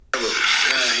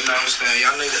I'm saying?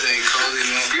 Y'all niggas ain't cozy,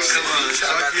 motherfucker.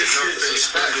 I got the North Face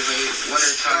Spiders,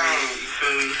 winter time, you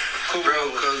feel me? Real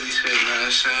cozy shit, man.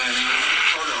 I'm saying,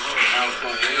 I'm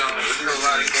playing, you know, there's a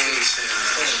lot of games.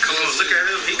 Come on, look at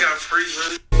him, he got free,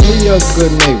 man. Free up good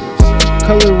neighbors,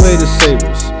 colorway the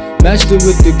sabers. Matched it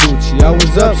with the Gucci, I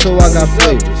was up so I got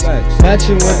flavors.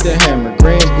 Matching with the hammer,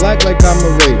 gray and black like I'm a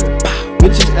raider.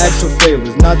 Bitches ask for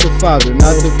favors, not the father,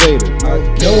 not the Vader.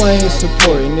 No, I ain't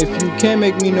supporting, if you can't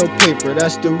make me no paper,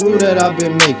 that's the rule that I've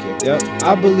been making.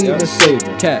 I believe in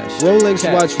saving, cash, Rolex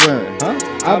watch wearing,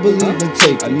 I believe in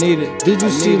taking. I need it. Did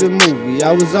you see the movie?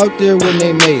 I was out there when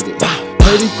they made it.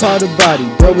 Heard he caught a body,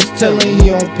 bro was telling he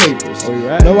on papers.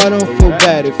 No, I don't feel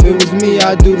bad, if it was me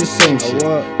I'd do the same shit.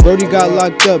 Brody got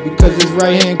locked up because his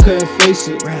right hand couldn't face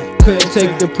it. Couldn't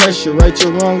take the pressure, right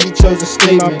or wrong, you chose a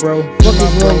statement. Fuck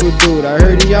is wrong with dude, I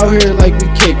heard he out here like we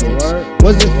cakes.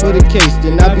 Wasn't for the case,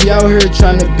 then I be out here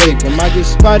trying to bake him. I get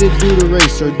spotted, do the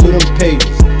race or do them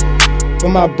pages. For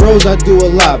my bros I do a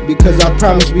lot because I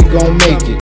promise we gon' make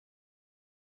it.